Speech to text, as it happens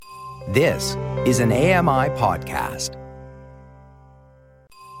This is an AMI podcast.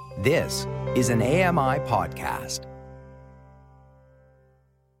 This is an AMI podcast.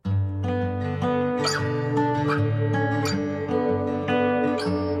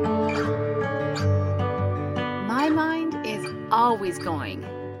 My mind is always going,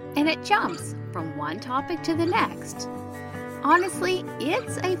 and it jumps from one topic to the next. Honestly,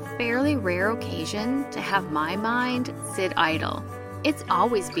 it's a fairly rare occasion to have my mind sit idle. It's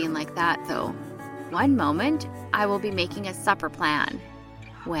always been like that, though. One moment, I will be making a supper plan,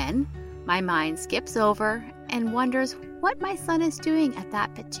 when my mind skips over and wonders what my son is doing at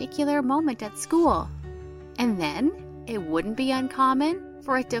that particular moment at school. And then, it wouldn't be uncommon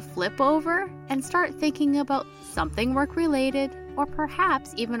for it to flip over and start thinking about something work-related or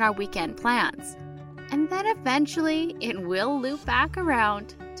perhaps even our weekend plans. And then eventually, it will loop back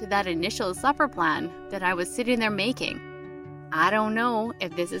around to that initial supper plan that I was sitting there making. I don't know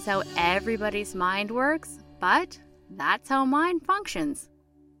if this is how everybody's mind works, but that's how mine functions.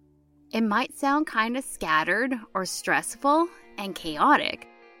 It might sound kind of scattered or stressful and chaotic,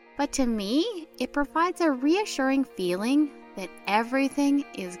 but to me, it provides a reassuring feeling that everything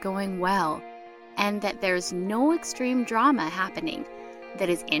is going well and that there's no extreme drama happening that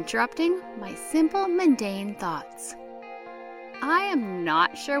is interrupting my simple, mundane thoughts. I am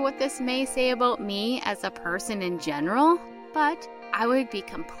not sure what this may say about me as a person in general, but I would be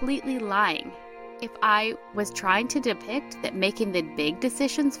completely lying if I was trying to depict that making the big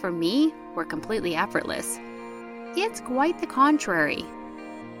decisions for me were completely effortless. It's quite the contrary.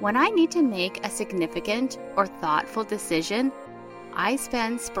 When I need to make a significant or thoughtful decision, I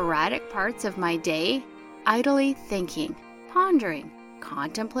spend sporadic parts of my day idly thinking, pondering,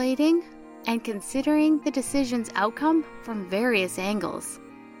 contemplating, and considering the decision's outcome from various angles.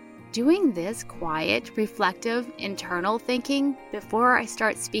 Doing this quiet, reflective, internal thinking before I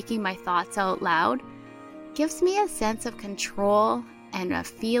start speaking my thoughts out loud gives me a sense of control and a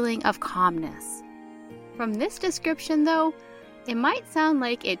feeling of calmness. From this description, though, it might sound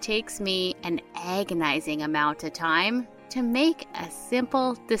like it takes me an agonizing amount of time to make a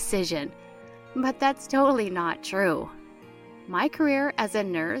simple decision, but that's totally not true. My career as a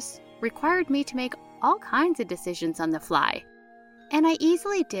nurse required me to make all kinds of decisions on the fly, and I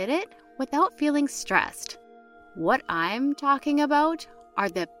easily did it without feeling stressed. What I'm talking about are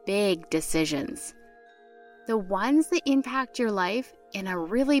the big decisions. The ones that impact your life in a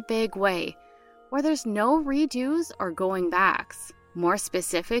really big way, where there's no redos or going backs. More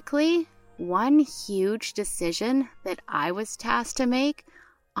specifically, one huge decision that I was tasked to make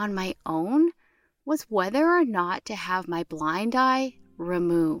on my own was whether or not to have my blind eye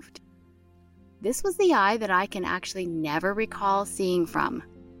removed. This was the eye that I can actually never recall seeing from.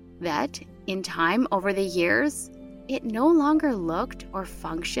 That, in time over the years, it no longer looked or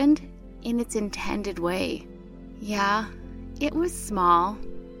functioned in its intended way. Yeah, it was small.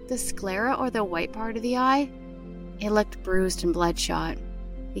 The sclera, or the white part of the eye, it looked bruised and bloodshot.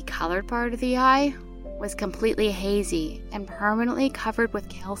 The colored part of the eye was completely hazy and permanently covered with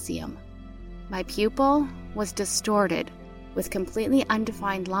calcium. My pupil was distorted with completely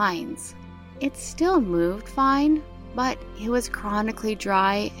undefined lines. It still moved fine, but it was chronically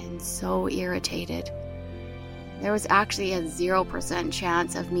dry and so irritated. There was actually a 0%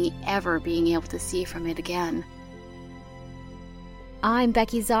 chance of me ever being able to see from it again. I'm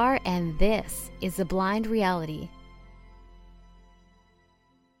Becki Czar, and this is The Blind Reality.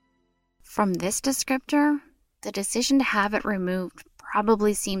 From this descriptor, the decision to have it removed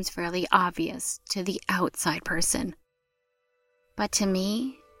probably seems fairly obvious to the outside person. But to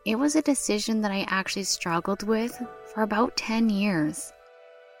me, it was a decision that I actually struggled with for about 10 years.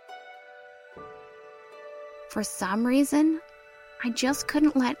 For some reason, I just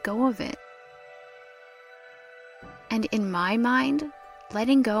couldn't let go of it. And in my mind,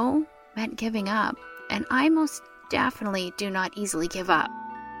 letting go meant giving up, and I most definitely do not easily give up.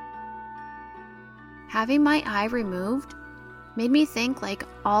 Having my eye removed made me think like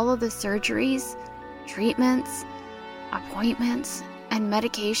all of the surgeries, treatments, appointments, and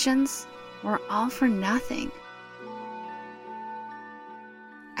medications were all for nothing.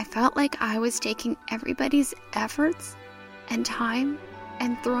 I felt like I was taking everybody's efforts and time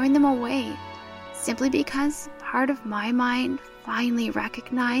and throwing them away simply because part of my mind finally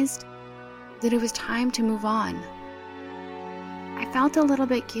recognized that it was time to move on. I felt a little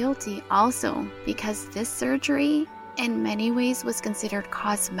bit guilty also because this surgery in many ways was considered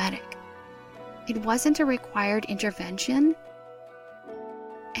cosmetic. It wasn't a required intervention,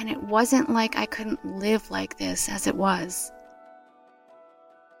 and it wasn't like I couldn't live like this as it was.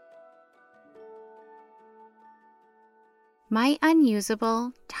 My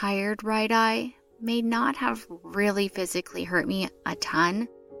unusable, tired right eye may not have really physically hurt me a ton,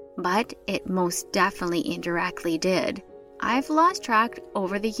 but it most definitely indirectly did. I've lost track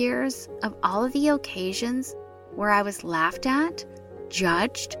over the years of all of the occasions where I was laughed at,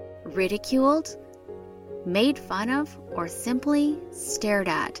 judged, ridiculed, made fun of, or simply stared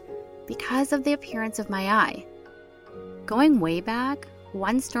at because of the appearance of my eye. Going way back,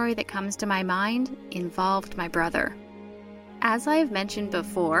 one story that comes to my mind involved my brother. As I have mentioned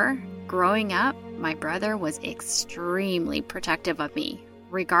before, growing up, my brother was extremely protective of me,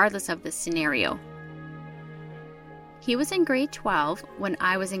 regardless of the scenario. He was in grade 12 when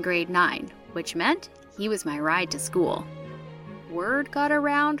I was in grade 9, which meant he was my ride to school. Word got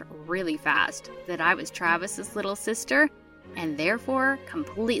around really fast that I was Travis's little sister and therefore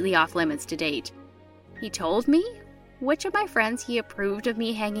completely off limits to date. He told me which of my friends he approved of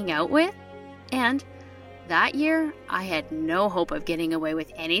me hanging out with, and that year I had no hope of getting away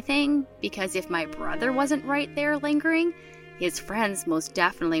with anything because if my brother wasn't right there lingering, his friends most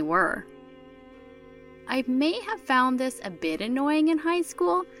definitely were. I may have found this a bit annoying in high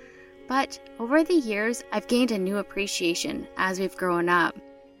school, but over the years I've gained a new appreciation as we've grown up.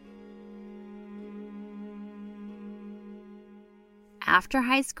 After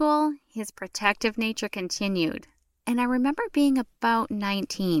high school, his protective nature continued, and I remember being about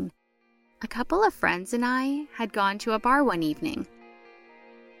 19. A couple of friends and I had gone to a bar one evening.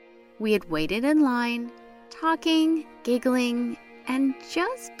 We had waited in line, talking, giggling, and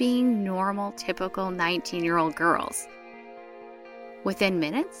just being normal, typical 19-year-old girls. Within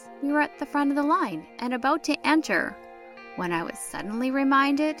minutes, we were at the front of the line and about to enter when I was suddenly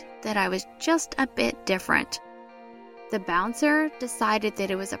reminded that I was just a bit different. The bouncer decided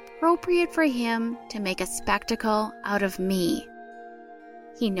that it was appropriate for him to make a spectacle out of me.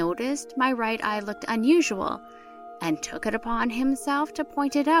 He noticed my right eye looked unusual and took it upon himself to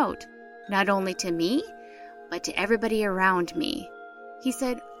point it out, not only to me, but to everybody around me. He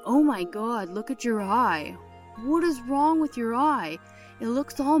said, "Oh my God, look at your eye. What is wrong with your eye? It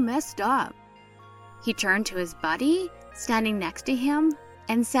looks all messed up." He turned to his buddy standing next to him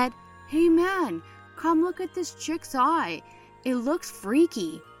and said, "Hey man, come look at this chick's eye. It looks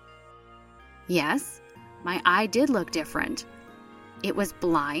freaky." Yes, my eye did look different. It was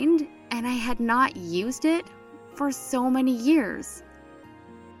blind and I had not used it for so many years.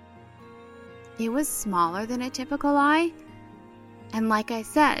 It was smaller than a typical eye, and like I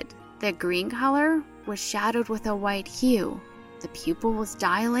said, the green color was shadowed with a white hue. The pupil was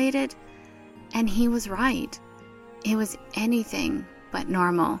dilated, and he was right. It was anything but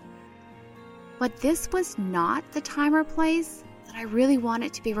normal. But this was not the time or place that I really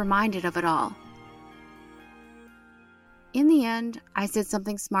wanted to be reminded of it all. In the end, I said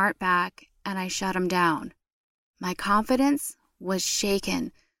something smart back, and I shut him down. My confidence was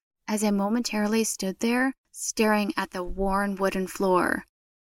shaken as I momentarily stood there, staring at the worn wooden floor.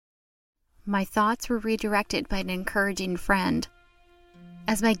 My thoughts were redirected by an encouraging friend.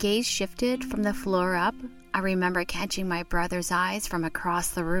 As my gaze shifted from the floor up, I remember catching my brother's eyes from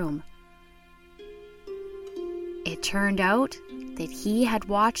across the room. It turned out that he had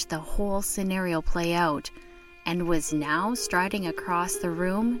watched the whole scenario play out and was now striding across the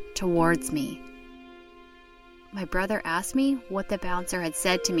room towards me. My brother asked me what the bouncer had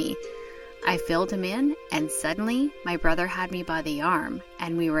said to me. I filled him in, and suddenly my brother had me by the arm,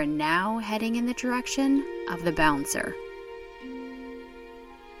 and we were now heading in the direction of the bouncer.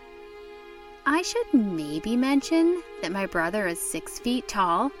 I should maybe mention that my brother is 6 feet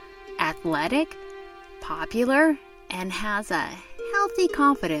tall, athletic, popular, and has a healthy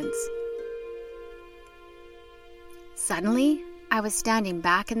confidence. Suddenly, I was standing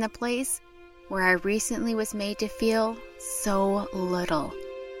back in the place where I recently was made to feel so little.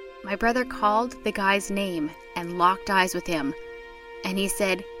 My brother called the guy's name and locked eyes with him, and he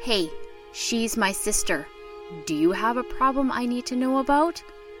said, "Hey, she's my sister. Do you have a problem I need to know about?"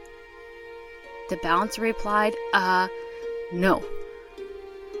 The bouncer replied, no.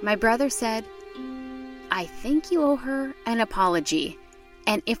 My brother said, "I think you owe her an apology,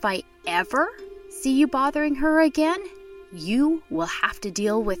 and if I ever see you bothering her again, you will have to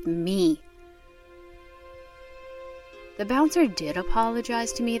deal with me." The bouncer did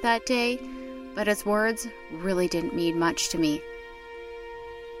apologize to me that day, but his words really didn't mean much to me.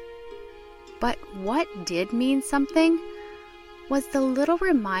 But what did mean something was the little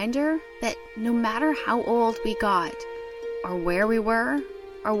reminder that no matter how old we got, or where we were,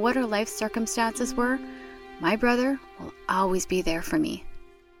 or what our life circumstances were, my brother will always be there for me.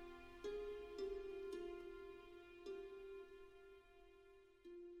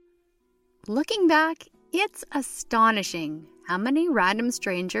 Looking back, It's astonishing how many random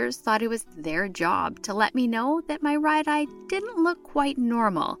strangers thought it was their job to let me know that my right eye didn't look quite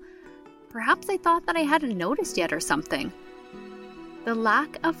normal. Perhaps they thought that I hadn't noticed yet or something. The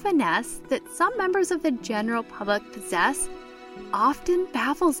lack of finesse that some members of the general public possess often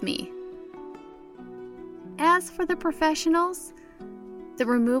baffles me. As for the professionals, the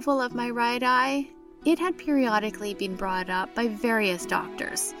removal of my right eye, it had periodically been brought up by various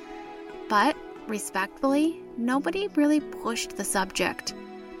doctors, but respectfully, nobody really pushed the subject.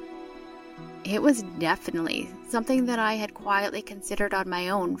 It was definitely something that I had quietly considered on my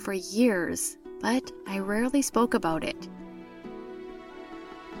own for years, but I rarely spoke about it.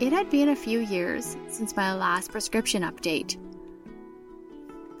 It had been a few years since my last prescription update.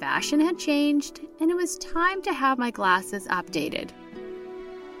 Fashion had changed, and it was time to have my glasses updated.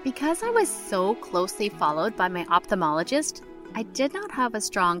 Because I was so closely followed by my ophthalmologist, I did not have a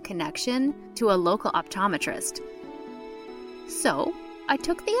strong connection to a local optometrist. So, I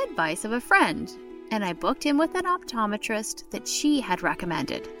took the advice of a friend, and I booked in with an optometrist that she had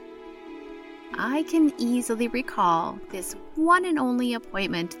recommended. I can easily recall this one and only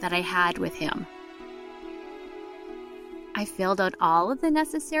appointment that I had with him. I filled out all of the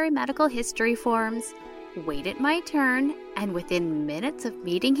necessary medical history forms, waited my turn, and within minutes of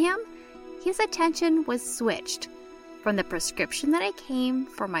meeting him, his attention was switched from the prescription that I came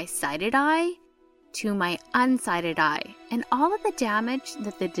for my sighted eye to my unsighted eye and all of the damage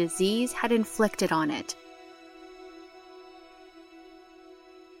that the disease had inflicted on it.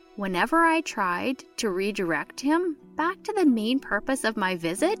 Whenever I tried to redirect him back to the main purpose of my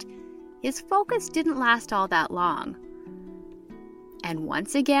visit, his focus didn't last all that long. And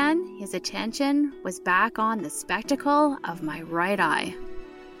once again, his attention was back on the spectacle of my right eye.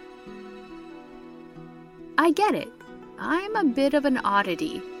 I get it. I'm a bit of an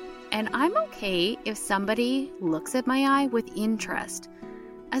oddity, and I'm okay if somebody looks at my eye with interest,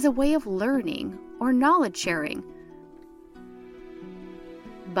 as a way of learning or knowledge sharing.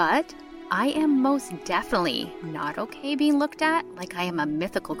 But I am most definitely not okay being looked at like I am a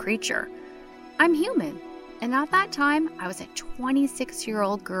mythical creature. I'm human, and at that time I was a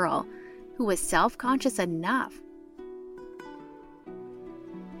 26-year-old girl who was self-conscious enough.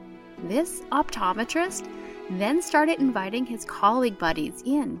 This optometrist then started inviting his colleague buddies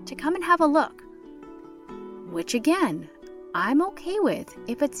in to come and have a look, which again, I'm okay with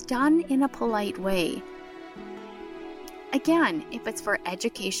if it's done in a polite way. Again, if it's for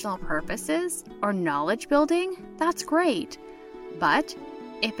educational purposes or knowledge building, that's great. But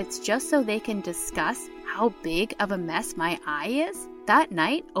if it's just so they can discuss how big of a mess my eye is that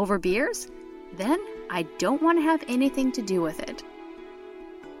night over beers, then I don't want to have anything to do with it.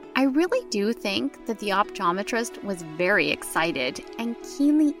 I really do think that the optometrist was very excited and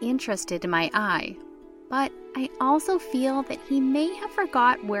keenly interested in my eye, but I also feel that he may have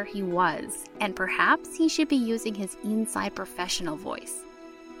forgot where he was, and perhaps he should be using his inside professional voice.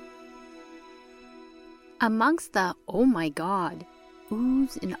 Amongst the "oh my god,"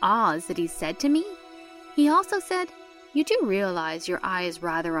 oohs and ahs that he said to me, he also said, "You do realize your eye is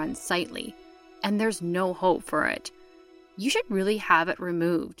rather unsightly, and there's no hope for it. You should really have it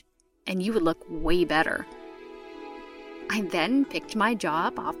removed, and you would look way better." I then picked my jaw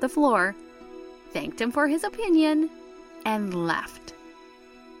up off the floor, thanked him for his opinion, and left.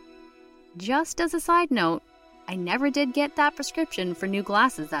 Just as a side note, I never did get that prescription for new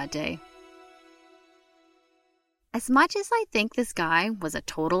glasses that day. As much as I think this guy was a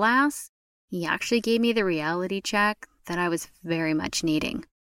total ass, he actually gave me the reality check that I was very much needing.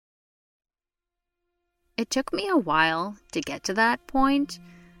 It took me a while to get to that point,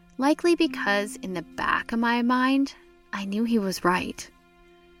 likely because in the back of my mind, I knew he was right.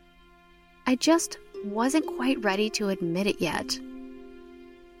 I just wasn't quite ready to admit it yet.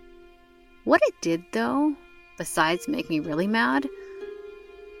 What it did, though, besides make me really mad,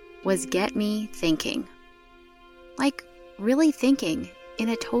 was get me thinking. Like, really thinking in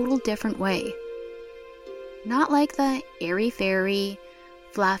a total different way. Not like the airy-fairy,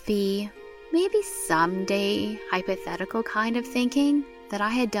 fluffy, maybe someday hypothetical kind of thinking that I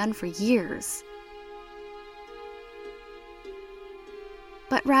had done for years.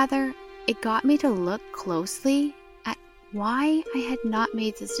 But rather, it got me to look closely at why I had not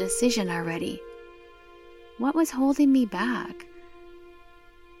made this decision already. What was holding me back?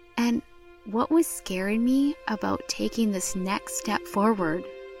 And what was scaring me about taking this next step forward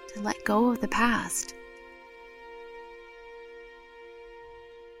to let go of the past?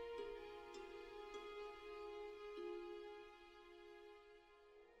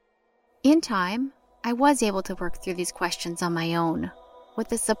 In time, I was able to work through these questions on my own. with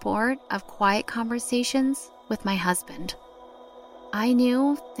the support of quiet conversations with my husband. I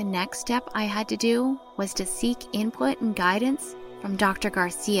knew the next step I had to do was to seek input and guidance from Dr.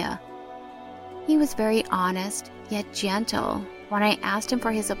 Garcia. He was very honest yet gentle when I asked him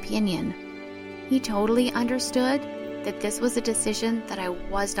for his opinion. He totally understood that this was a decision that I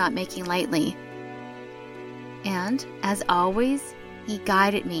was not making lightly. And, as always, he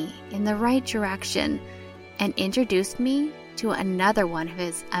guided me in the right direction and introduced me to another one of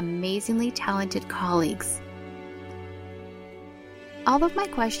his amazingly talented colleagues. All of my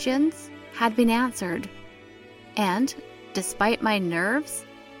questions had been answered, and, despite my nerves,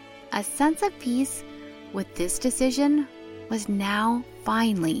 a sense of peace with this decision was now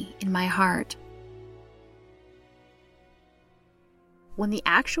finally in my heart. When the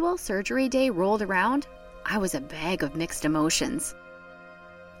actual surgery day rolled around, I was a bag of mixed emotions.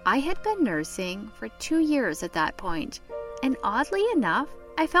 I had been nursing for 2 years at that point, and oddly enough,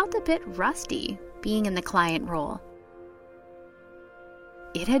 I felt a bit rusty being in the client role.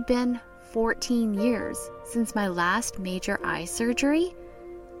 It had been 14 years since my last major eye surgery,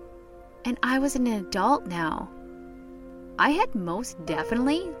 and I was an adult now. I had most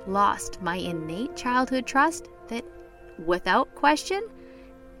definitely lost my innate childhood trust that, without question,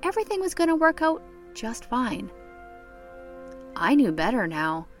 everything was going to work out just fine. I knew better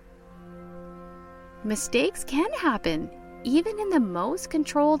now. Mistakes can happen, even in the most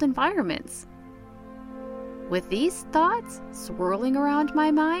controlled environments. With these thoughts swirling around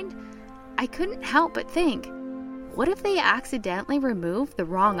my mind, I couldn't help but think, what if they accidentally removed the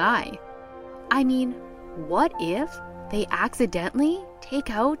wrong eye? I mean, what if they accidentally take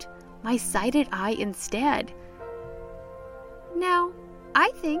out my sighted eye instead? Now,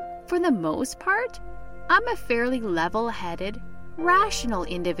 I think for the most part, I'm a fairly level-headed, rational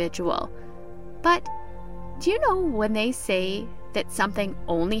individual. But do you know when they say that something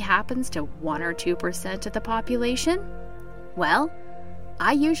only happens to 1 or 2% of the population? Well,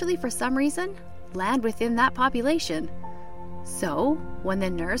 I usually, for some reason, land within that population. So, when the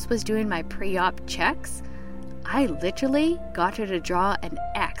nurse was doing my pre-op checks, I literally got her to draw an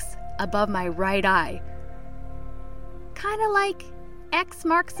X above my right eye. Kind of like X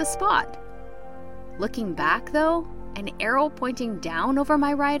marks the spot. Looking back though, an arrow pointing down over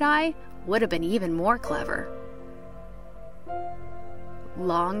my right eye would have been even more clever.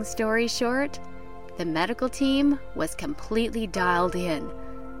 Long story short, the medical team was completely dialed in,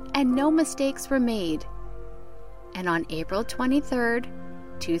 and no mistakes were made. And on April 23rd,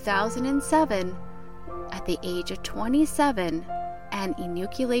 2007, at the age of 27, an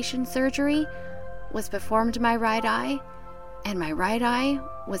enucleation surgery was performed to my right eye, and my right eye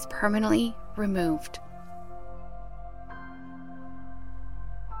was permanently removed.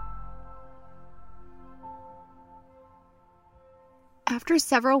 After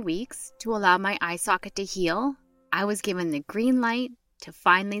several weeks to allow my eye socket to heal, I was given the green light to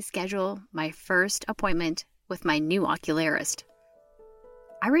finally schedule my first appointment with my new ocularist.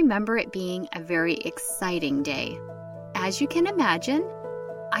 I remember it being a very exciting day. As you can imagine,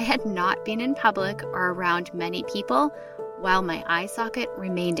 I had not been in public or around many people while my eye socket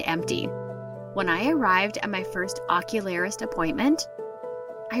remained empty. When I arrived at my first ocularist appointment,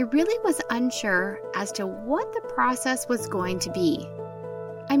 I really was unsure as to what the process was going to be.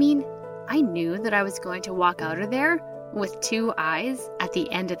 I mean, I knew that I was going to walk out of there with 2 eyes at the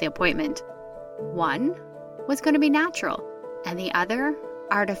end of the appointment. One was going to be natural, and the other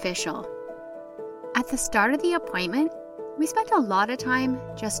artificial. At the start of the appointment, we spent a lot of time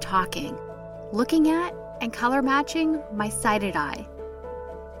just talking, looking at and color matching my sighted eye.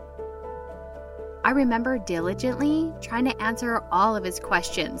 I remember diligently trying to answer all of his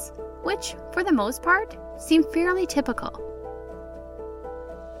questions, which, for the most part, seemed fairly typical.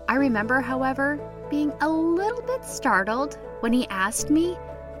 I remember, however, being a little bit startled when he asked me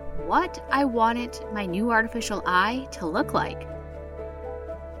what I wanted my new artificial eye to look like.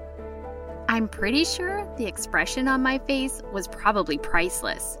 I'm pretty sure the expression on my face was probably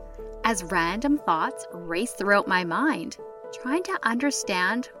priceless, as random thoughts raced throughout my mind, trying to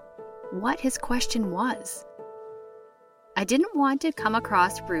understand what his question was. I didn't want to come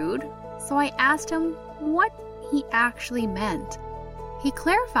across rude, so I asked him what he actually meant. He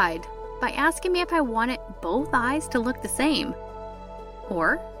clarified by asking me if I wanted both eyes to look the same,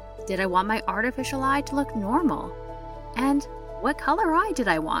 or did I want my artificial eye to look normal, and what color eye did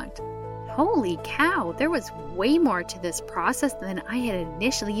I want? Holy cow, there was way more to this process than I had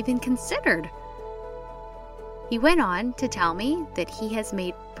initially even considered. He went on to tell me that he has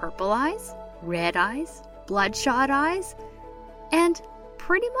made purple eyes, red eyes, bloodshot eyes, and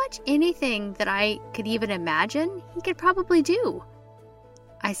pretty much anything that I could even imagine he could probably do.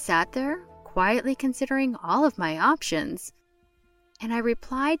 I sat there, quietly considering all of my options, and I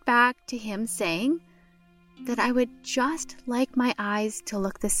replied back to him saying that I would just like my eyes to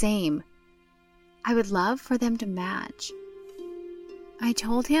look the same. I would love for them to match. I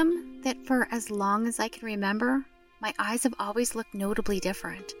told him that for as long as I can remember, my eyes have always looked notably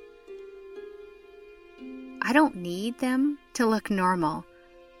different. I don't need them to look normal.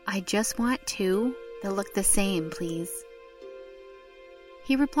 I just want two that look the same, please.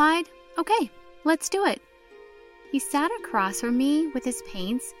 He replied, "Okay, let's do it." He sat across from me with his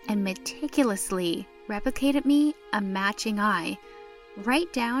paints and meticulously replicated me a matching eye,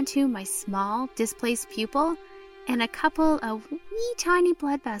 right down to my small displaced pupil and a couple of wee tiny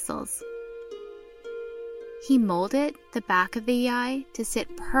blood vessels. He molded the back of the eye to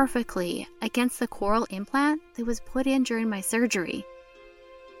sit perfectly against the coral implant that was put in during my surgery.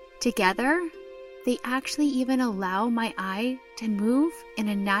 Together, they actually even allow my eye to move in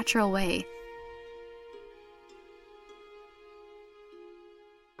a natural way.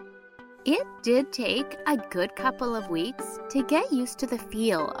 It did take a good couple of weeks to get used to the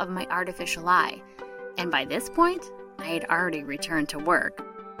feel of my artificial eye, and by this point, I had already returned to work.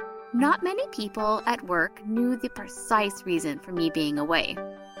 Not many people at work knew the precise reason for me being away.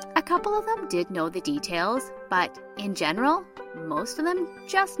 A couple of them did know the details, but in general, most of them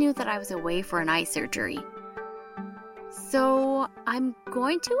just knew that I was away for an eye surgery. So I'm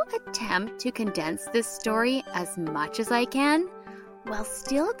going to attempt to condense this story as much as I can, while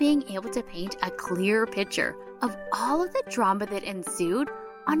still being able to paint a clear picture of all of the drama that ensued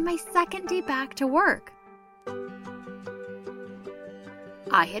on my second day back to work.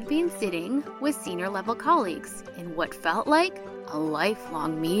 I had been sitting with senior level colleagues in what felt like a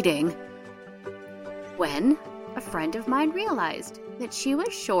lifelong meeting, when a friend of mine realized that she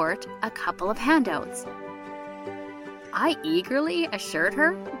was short a couple of handouts. I eagerly assured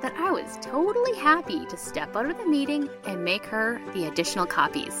her that I was totally happy to step out of the meeting and make her the additional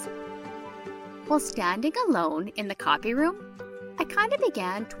copies. While standing alone in the copy room, I kind of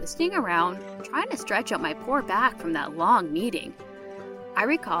began twisting around, trying to stretch out my poor back from that long meeting. I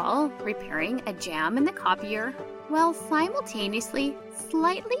recall repairing a jam in the copier while simultaneously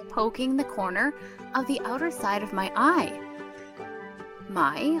slightly poking the corner of the outer side of my eye.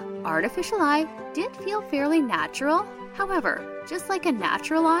 My artificial eye did feel fairly natural. However, just like a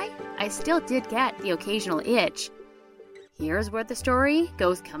natural eye, I still did get the occasional itch. Here's where the story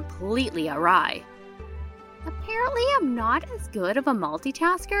goes completely awry. Apparently, I'm not as good of a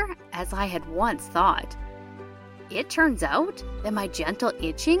multitasker as I had once thought. It turns out that my gentle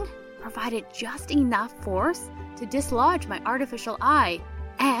itching provided just enough force to dislodge my artificial eye,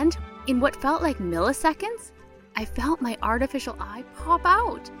 and in what felt like milliseconds, I felt my artificial eye pop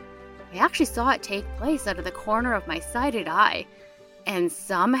out. I actually saw it take place out of the corner of my sighted eye, and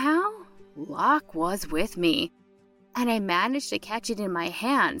somehow, luck was with me, and I managed to catch it in my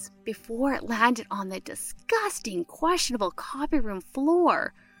hands before it landed on the disgusting, questionable copy room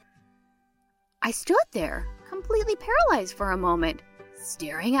floor. I stood there, completely paralyzed for a moment,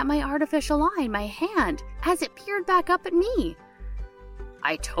 staring at my artificial eye in my hand as it peered back up at me.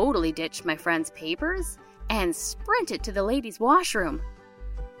 I totally ditched my friend's papers and sprinted to the ladies' washroom.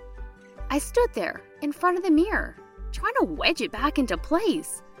 I stood there in front of the mirror, trying to wedge it back into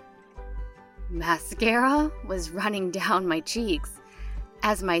place. Mascara was running down my cheeks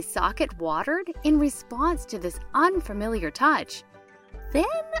as my socket watered in response to this unfamiliar touch. Then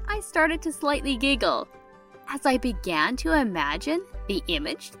I started to slightly giggle as I began to imagine the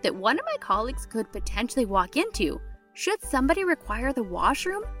image that one of my colleagues could potentially walk into should somebody require the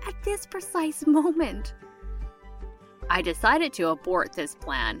washroom at this precise moment. I decided to abort this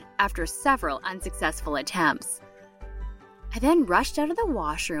plan after several unsuccessful attempts. I then rushed out of the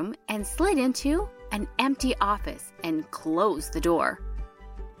washroom and slid into an empty office and closed the door.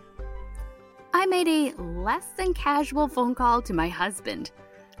 I made a less than casual phone call to my husband.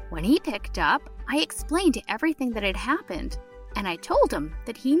 When he picked up, I explained everything that had happened, and I told him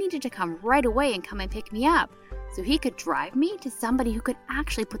that he needed to come right away and come and pick me up so he could drive me to somebody who could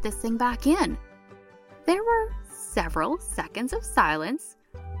actually put this thing back in. There were several seconds of silence,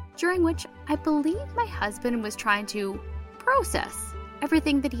 during which I believe my husband was trying to process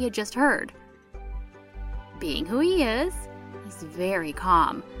everything that he had just heard. Being who he is, he's very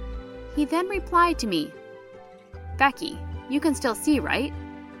calm. He then replied to me, "Becki, you can still see, right?"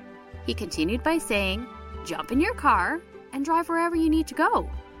 He continued by saying, "Jump in your car and drive wherever you need to go."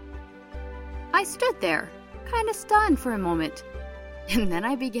 I stood there, kind of stunned for a moment, and then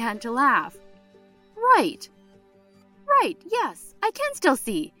I began to laugh. Right, yes, I can still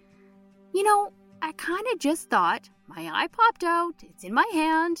see. You know, I kind of just thought My eye popped out, it's in my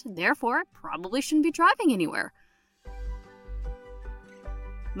hand, therefore I probably shouldn't be driving anywhere.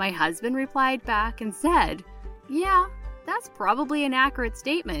 My husband replied back and said, yeah, that's probably an accurate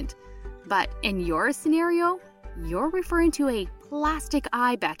statement. But in your scenario, you're referring to a plastic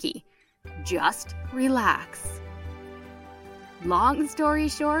eye, Becki. Just relax. Long story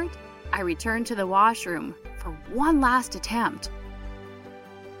short, I returned to the washroom for one last attempt.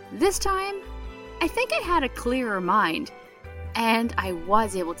 This time, I think I had a clearer mind, and I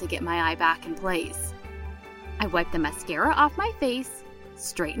was able to get my eye back in place. I wiped the mascara off my face,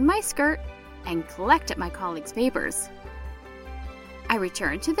 straightened my skirt, and collected my colleagues' papers. I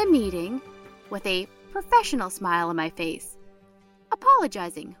returned to the meeting with a professional smile on my face,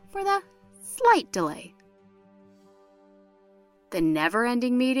 apologizing for the slight delay. The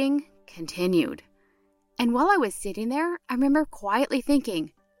never-ending meeting continued, and while I was sitting there, I remember quietly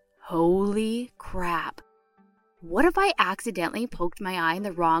thinking, holy crap. What if I accidentally poked my eye in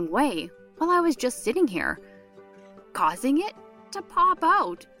the wrong way while I was just sitting here, causing it to pop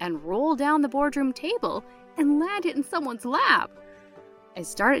out and roll down the boardroom table and land it in someone's lap? I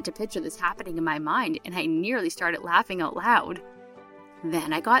started to picture this happening in my mind, and I nearly started laughing out loud.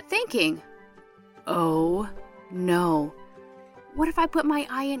 Then I got thinking, oh no. What if I put my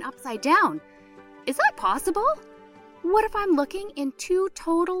eye in upside down? Is that possible? What if I'm looking in two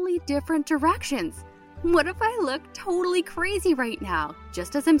totally different directions? What if I look totally crazy right now,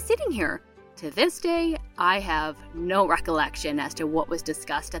 just as I'm sitting here? To this day, I have no recollection as to what was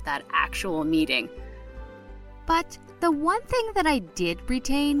discussed at that actual meeting. But the one thing that I did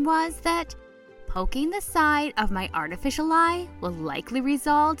retain was that poking the side of my artificial eye will likely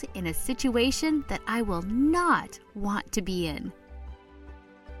result in a situation that I will not want to be in.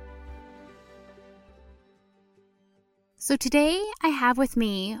 So today I have with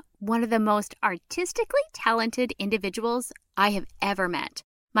me one of the most artistically talented individuals I have ever met,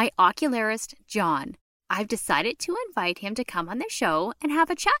 my ocularist, Jon. I've decided to invite him to come on the show and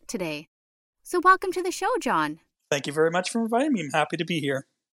have a chat today. So welcome to the show, Jon. Thank you very much for inviting me. I'm happy to be here.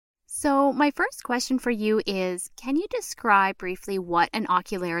 So my first question for you is, can you describe briefly what an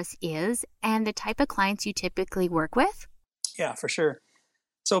ocularis is and the type of clients you typically work with? Yeah, for sure.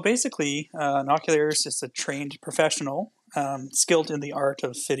 So basically, an ocularist is a trained professional skilled in the art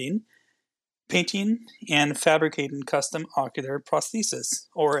of fitting, painting, and fabricating custom ocular prostheses,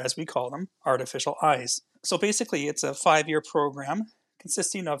 or as we call them, artificial eyes. So basically, it's a 5-year program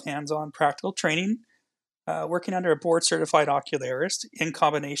consisting of hands-on practical training, working under a board-certified ocularist in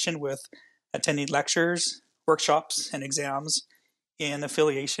combination with attending lectures, workshops, and exams in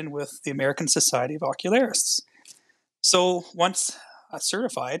affiliation with the American Society of Ocularists. So once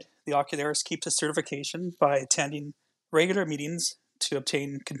certified, the ocularist keeps a certification by attending regular meetings to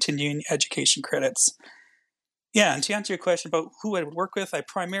obtain continuing education credits. Yeah, and to answer your question about who I would work with, I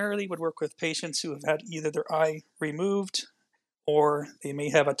primarily would work with patients who have had either their eye removed or they may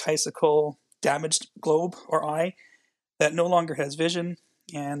have a testicle damaged globe or eye that no longer has vision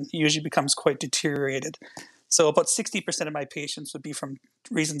and usually becomes quite deteriorated. So about 60% of my patients would be from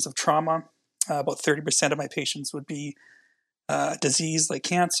reasons of trauma. About 30% of my patients would be disease like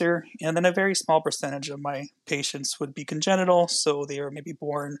cancer, and then a very small percentage of my patients would be congenital, so they are maybe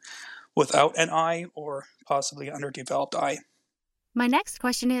born without an eye or possibly an underdeveloped eye. My next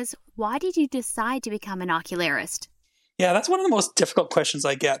question is, why did you decide to become an ocularist? Yeah, that's one of the most difficult questions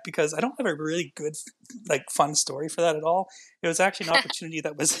I get because I don't have a really good, fun story for that at all. It was actually an opportunity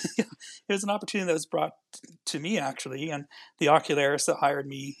that was brought to me actually, and the ocularist that hired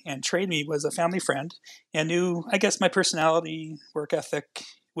me and trained me was a family friend and knew, I guess, my personality, work ethic,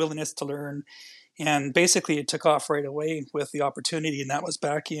 willingness to learn, and basically it took off right away with the opportunity, and that was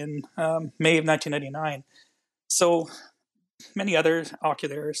back in May of 1999. So many other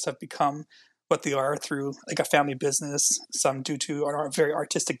ocularists have become what they are through a family business, some due to a very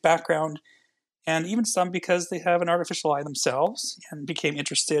artistic background, and even some because they have an artificial eye themselves and became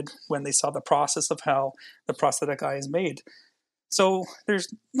interested when they saw the process of how the prosthetic eye is made. So there's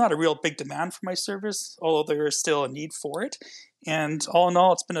not a real big demand for my service, although there is still a need for it. And all in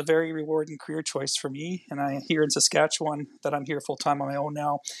all, it's been a very rewarding career choice for me. And I here in Saskatchewan, that I'm here full-time on my own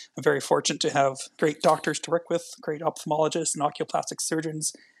now, I'm very fortunate to have great doctors to work with, great ophthalmologists and oculoplastic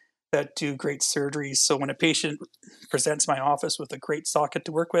surgeons that do great surgeries. So when a patient presents my office with a great socket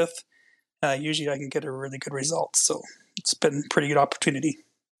to work with, usually I can get a really good result. So it's been a pretty good opportunity.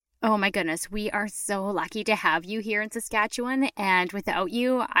 Oh my goodness, we are so lucky to have you here in Saskatchewan. And without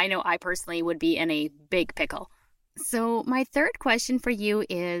you, I know I personally would be in a big pickle. So my third question for you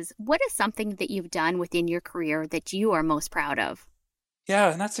is, what is something that you've done within your career that you are most proud of?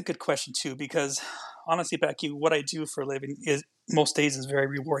 Yeah, and that's a good question too, because honestly, Becki, what I do for a living is most days is very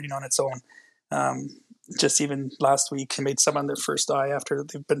rewarding on its own. Just even last week, I made someone their first eye after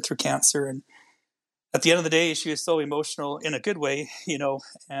they've been through cancer. And at the end of the day, she was so emotional in a good way,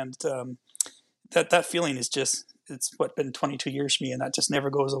 and that feeling is just, it's what been 22 years for me. And that just never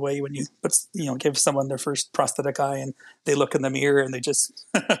goes away when you give someone their first prosthetic eye and they look in the mirror and they just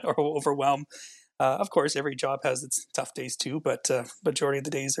are overwhelmed. Of course, every job has its tough days too, but majority of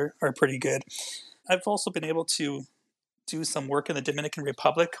the days are pretty good. I've also been able to do some work in the Dominican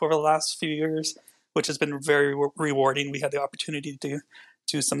Republic over the last few years, which has been very rewarding. We had the opportunity to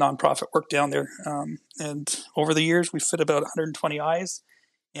do some nonprofit work down there. And over the years, we fit about 120 eyes.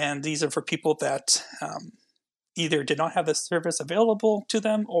 And these are for people that either did not have the service available to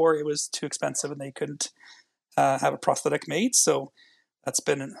them or it was too expensive and they couldn't have a prosthetic made. So that's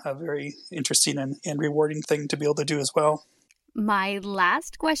been a very interesting and rewarding thing to be able to do as well. My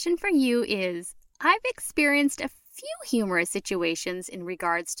last question for you is, I've experienced a few humorous situations in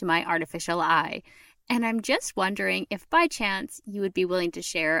regards to my artificial eye, and I'm just wondering if by chance you would be willing to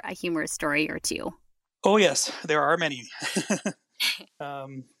share a humorous story or two. Oh, yes, there are many.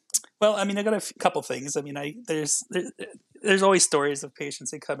 Well, I got a couple things. There's always stories of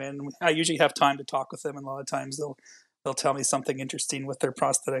patients that come in. I usually have time to talk with them, and a lot of times they'll tell me something interesting with their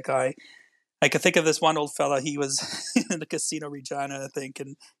prosthetic eye. I can think of this one old fella. He was in the casino Regina, I think,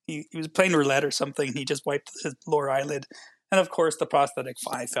 and he was playing roulette or something. And he just wiped his lower eyelid, and of course the prosthetic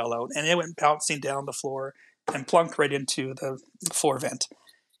eye fell out, and it went bouncing down the floor and plunked right into the floor vent.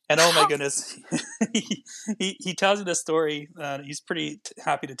 And oh my goodness, he tells you the story. He's pretty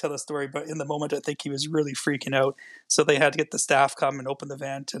happy to tell the story, but in the moment, I think he was really freaking out. So they had to get the staff come and open the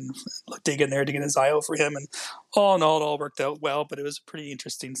vent and dig in there to get his eye out for him. And all in all, it all worked out well, but it was a pretty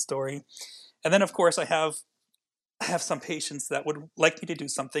interesting story. And then, of course, I have some patients that would like me to do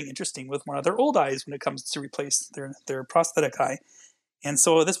something interesting with one of their old eyes when it comes to replace their prosthetic eye. And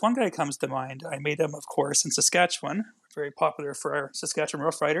so this one guy comes to mind. I made him, of course, in Saskatchewan, very popular for our Saskatchewan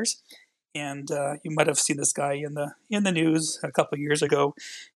Rough Riders. And you might have seen this guy in the news a couple of years ago.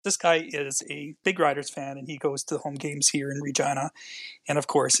 This guy is a big Riders fan, and he goes to the home games here in Regina. And of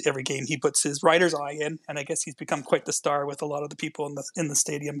course, every game he puts his Riders eye in, and I guess he's become quite the star with a lot of the people in the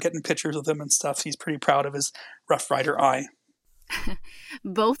stadium getting pictures with him and stuff. He's pretty proud of his Rough Rider eye.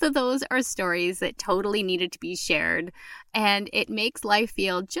 Both of those are stories that totally needed to be shared, and it makes life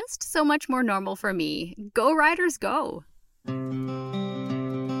feel just so much more normal for me. Go Riders, go!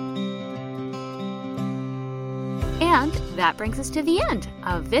 And that brings us to the end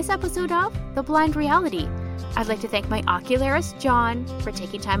of this episode of The Blind Reality. I'd like to thank my ocularist, Jon, for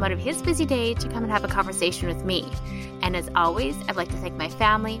taking time out of his busy day to come and have a conversation with me. And as always, I'd like to thank my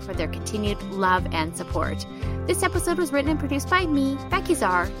family for their continued love and support. This episode was written and produced by me, Becki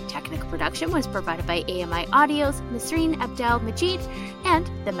Czar. Technical production was provided by AMI Audio's Nasreen Abdel-Majid, and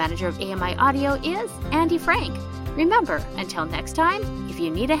the manager of AMI Audio is Andy Frank. Remember, until next time, if you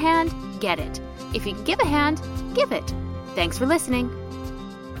need a hand, get it. If you can give a hand, give it. Thanks for listening.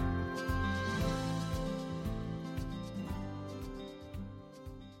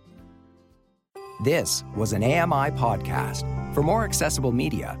 This was an AMI podcast. For more accessible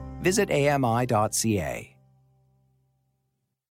media, visit ami.ca.